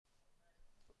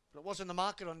But it was in the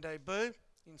market on debut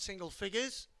in single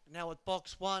figures. Now with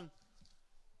box one,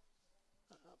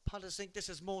 punters think this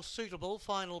is more suitable.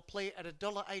 Final plea at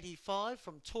 $1.85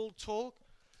 from Tall Talk,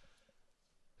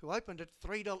 who opened at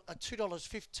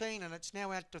 $2.15, and it's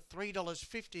now out to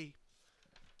 $3.50.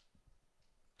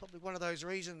 Probably one of those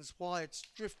reasons why it's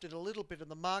drifted a little bit in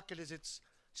the market is its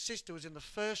sister was in the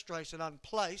first race and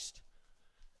unplaced.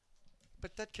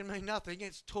 But that can mean nothing.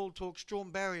 It's Tall Talk Storm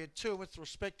Barrier 2 with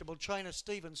respectable trainer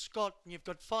Stephen Scott. And you've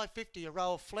got $5.50 a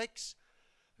row of Flex,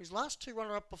 whose last two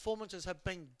runner-up performances have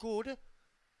been good. And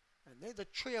they're the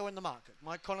trio in the market.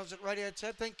 Mike Connors at Radio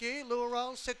Tab, thank you. Lure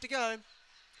roll, set to go.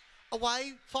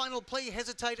 Away, Final Plea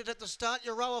hesitated at the start.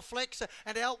 Euroa Flex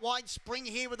and out wide Spring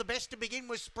Here with the best to begin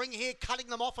with. Spring Here cutting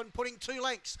them off and putting 2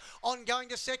 lengths. On going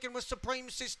to second was Supreme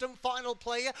System. Final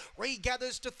Plea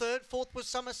regathers to third. Fourth was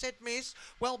Somerset Miss.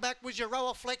 Well back was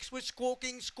Euroa Flex with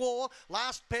Squawking Score.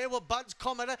 Last pair were Bud's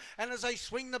Cometer, and as they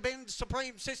swing the bend,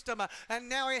 Supreme System. And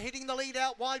now we're hitting the lead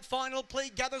out wide. Final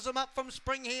Plea gathers them up from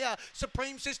Spring Here.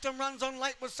 Supreme System runs on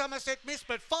late with Somerset Miss,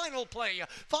 but Final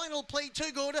Plea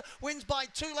too good, wins by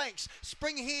 2 lengths.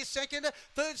 Spring Here second,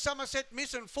 third Somerset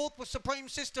Miss, and fourth was Supreme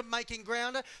System making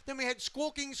ground. Then we had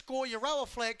Squawking Score, Euroa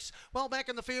Flex. Well back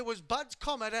in the field was Bud's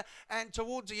Comet, and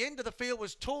towards the end of the field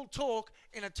was Tall Talk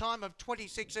in a time of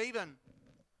 26 even.